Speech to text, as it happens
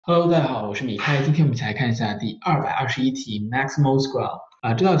Hello，大家好，我是米开。今天我们一起来看一下第221题 Maximal Scale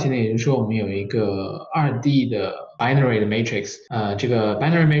这道题呢，也就是说我们有一个2D 的 binary 的 matrix，这个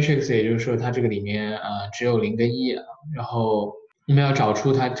binary matrix 也就是说它这个里面只有0跟1，然后我们要找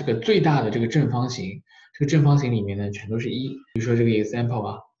出它这个最大的这个正方形，这个正方形里面呢全都是1。比如说这个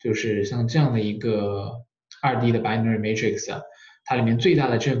example 就是像这样的一个2D 的 binary matrix 它里面最大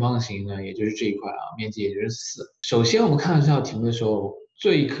的正方形呢，也就是这一块面积也就是4。首先我们看到这道题目的时候，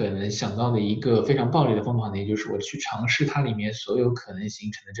最可能想到的一个非常暴力的方法呢，也就是我去尝试它里面所有可能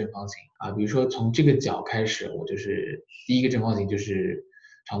形成的正方形比如说从这个角开始，我就是第一个正方形就是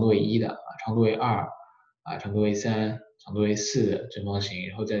长度为1的长度为2长度为3、长度为4的正方形，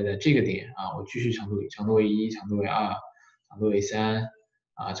然后再在这个点我继续长度为1、长度为2、长度为3。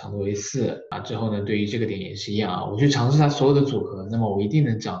长度为4之后呢，对于这个点也是一样我去尝试它所有的组合，那么我一定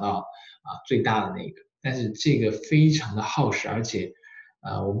能找到最大的那个。但是这个非常的耗时，而且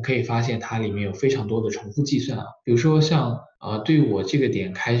我们可以发现它里面有非常多的重复计算比如说像对于我这个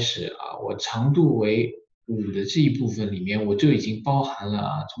点开始我长度为5的这一部分里面，我就已经包含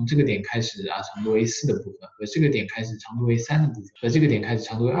了从这个点开始长度为4的部分，和这个点开始长度为3的部分，和这个点开始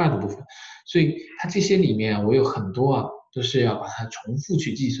长度为2的部分，所以它这些里面我有很多都是要把它重复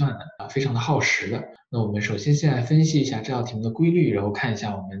去计算的非常的耗时的。那我们首先先来分析一下这道题目的规律，然后看一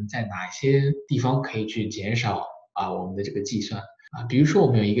下我们在哪些地方可以去减少我们的这个计算比如说我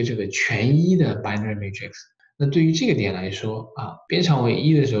们有一个这个全一的 binary matrix， 那对于这个点来说边长为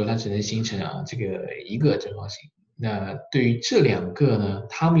1的时候，它只能形成这个一个正方形。那对于这两个呢，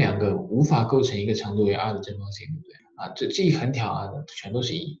它们两个无法构成一个长度为2的正方形，对不对这一横条全都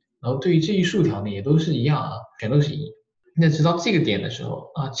是1，然后对于这一竖条呢也都是一样全都是1。那直到这个点的时候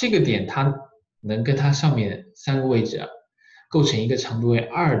这个点它能跟它上面3个位置构成一个长度为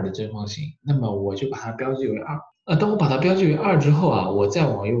2的正方形，那么我就把它标记为2。当我把它标记为2之后我再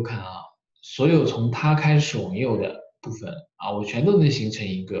往右看所有从它开始往右的部分我全都能形成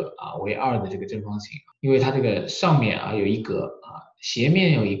一个为2的这个正方形，因为它这个上面有一格斜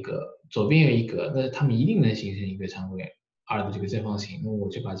面有一格，左边有一格，那它们一定能形成一个长度为2的这个正方形。那我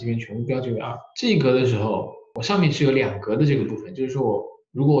就把这边全部标记为2。这一格的时候，我上面是有2格的这个部分，就是说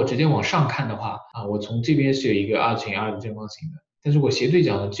如果我直接往上看的话我从这边是有一个2乘以2的正方形的，但是我斜对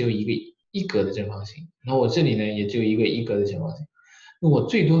角呢只有一个1格的正方形，然后我这里呢也只有一个1格的正方形，那我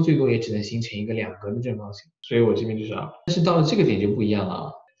最多也只能形成一个2格的正方形，所以我这边就是2。但是到了这个点就不一样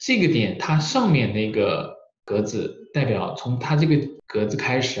了这个点它上面那个格子代表从它这个格子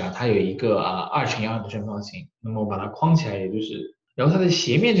开始它有一个2乘以2的正方形，那么我把它框起来，也就是然后它的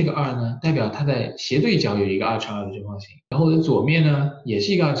斜面这个2呢，代表它在斜对角有一个2乘2的正方形，然后我的左面呢也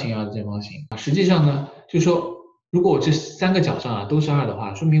是一个2乘以2的正方形实际上呢就是说如果我这3个角上都是2的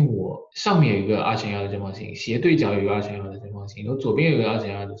话，说明我上面有一个2乘以2的正方形，斜对角有一个2乘以2的正方形，然后左边有一个2乘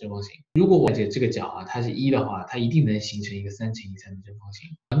以2的正方形。如果我这个角它是1的话，它一定能形成一个3乘以3的正方形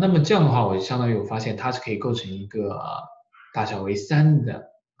那么这样的话，我相当于我发现它是可以构成一个大小为3的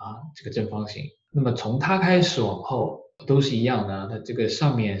这个正方形。那么从它开始往后都是一样的，它这个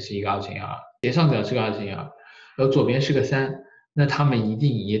上面是一个2乘以2，斜上角是个2乘以2，然后左边是个3，那它们一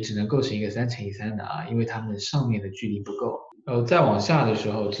定也只能构成一个3乘以3的因为它们上面的距离不够。然后再往下的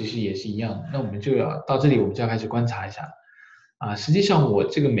时候其实也是一样的。那我们就要到这里，我们就要开始观察一下实际上我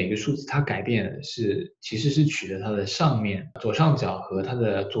这个每个数字它改变其实是取的它的上面左上角和它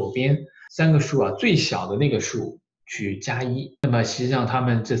的左边3个数最小的那个数去加1。那么实际上它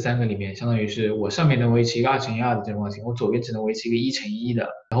们这3个里面，相当于是我上面能维持一个2乘以2的正方形，我左边只能维持一个1乘以1的，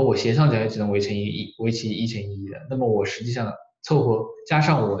然后我斜上角也只能维持1乘以1的。那么我实际上凑合加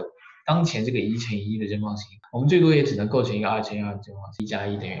上我当前这个1乘以1的正方形，我们最多也只能构成一个2乘以2的正方形，1加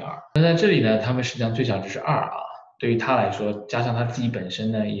1等于2。那在这里呢，它们实际上最小值是2对于它来说，加上它自己本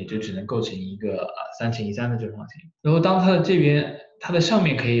身呢，也就只能构成一个3乘以3的正方形。然后当它的这边，它的上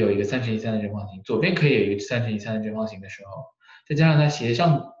面可以有一个3乘以3的正方形，左边可以有一个3乘以3的正方形的时候，再加上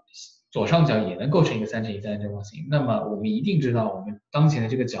它左上角也能构成一个3乘以3的正方形，那么我们一定知道我们当前的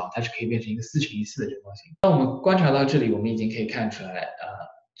这个角它是可以变成一个4乘以4的正方形。那我们观察到这里，我们已经可以看出来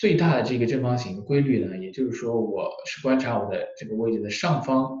最大的这个正方形的规律呢，也就是说我是观察我的这个位置的上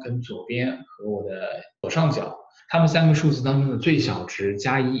方跟左边和我的左上角，它们3个数字当中的最小值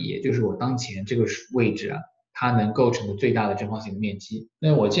加1，也就是我当前这个位置它能构成的最大的正方形的面积。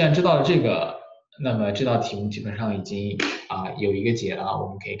那我既然知道了这个，那么这道题目基本上已经有一个解了我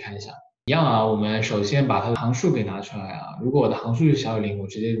们可以看一下。一样我们首先把它的行数给拿出来如果我的行数是小于0，我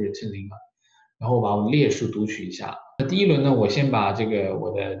直接 return 0然后我把我的列数读取一下。那第一轮呢，我先把这个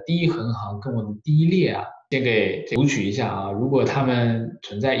我的第一横行跟我的第一列先给读取一下如果它们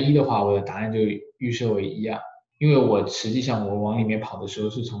存在1的话，我的答案就预设为1因为我实际上我往里面跑的时候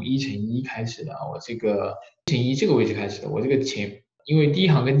是从1×1开始的，我这个1×1这个位置开始的，我这个因为第一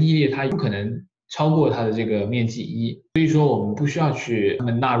行跟第一列它不可能超过它的这个面积1，所以说我们不需要去它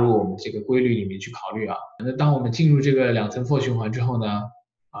们纳入我们这个规律里面去考虑啊。那当我们进入这个2层 for 循环之后呢，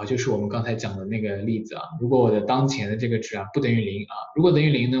就是我们刚才讲的那个例子啊，如果我的当前的这个值不等于0如果等于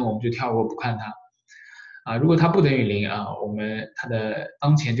0呢，我们就跳过不看它如果它不等于0我们它的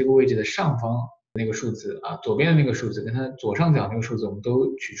当前这个位置的上方那个数字左边的那个数字跟它左上角那个数字我们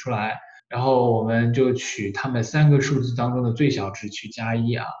都取出来，然后我们就取它们3个数字当中的最小值去加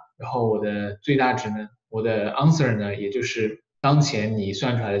1然后我的最大值呢，我的 answer 呢，也就是当前你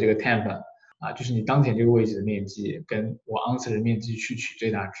算出来的这个 temp就是你当前这个位置的面积跟我 answer 的面积去取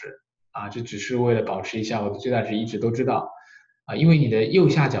最大值这只是为了保持一下我的最大值一直都知道因为你的右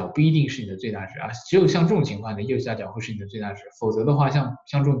下角不一定是你的最大值只有像这种情况你的右下角会是你的最大值，否则的话像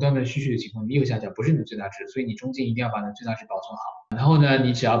这种断断续续的情况，你右下角不是你的最大值，所以你中间一定要把你的最大值保存好。然后呢，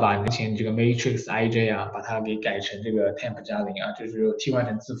你只要把目前这个 matrix ij 把它给改成这个 temp 加0就是替换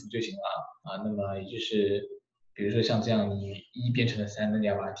成字符就行了那么也就是比如说像这样你1变成了3，那你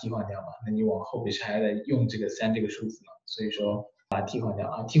要把它替换掉嘛，那你往后不是还得用这个3这个数字嘛，所以说把它替换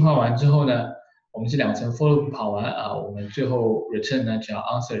掉替换完之后呢，我们这2层 for loop 跑完我们最后 return 呢只要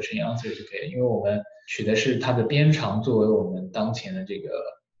answer 乘以 answer 就可以了，因为我们取的是它的边长作为我们当前的这个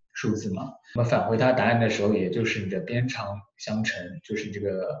数字嘛，那么返回它答案的时候，也就是你的边长相乘，就是这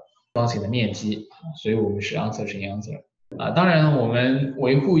个方形的面积所以我们是 answer 乘以 answer当然我们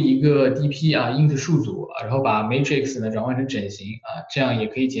维护一个 DP int 数组然后把 matrix 呢转换成整形这样也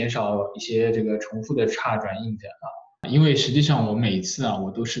可以减少一些这个重复的差转 int因为实际上我每次我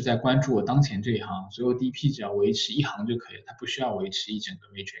都是在关注我当前这一行，所有 DP 只要维持一行就可以了，它不需要维持一整个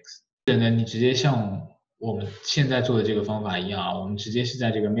matrix。这呢，你直接像我们现在做的这个方法一样我们直接是在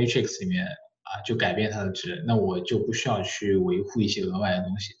这个 matrix 里面就改变它的值，那我就不需要去维护一些额外的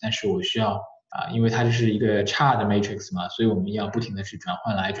东西，但是我需要因为它就是一个差的 matrix 嘛，所以我们要不停的去转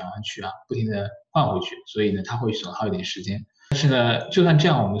换来转换去不停的换回去，所以呢它会损耗一点时间。但是呢，就算这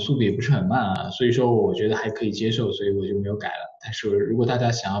样，我们速度也不是很慢所以说我觉得还可以接受，所以我就没有改了。但是如果大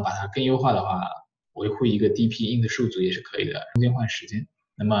家想要把它更优化的话，维护一个 DP int 数组也是可以的，中间换时间。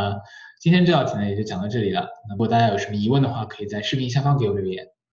那么今天这道题呢也就讲到这里了。那如果大家有什么疑问的话，可以在视频下方给我留言。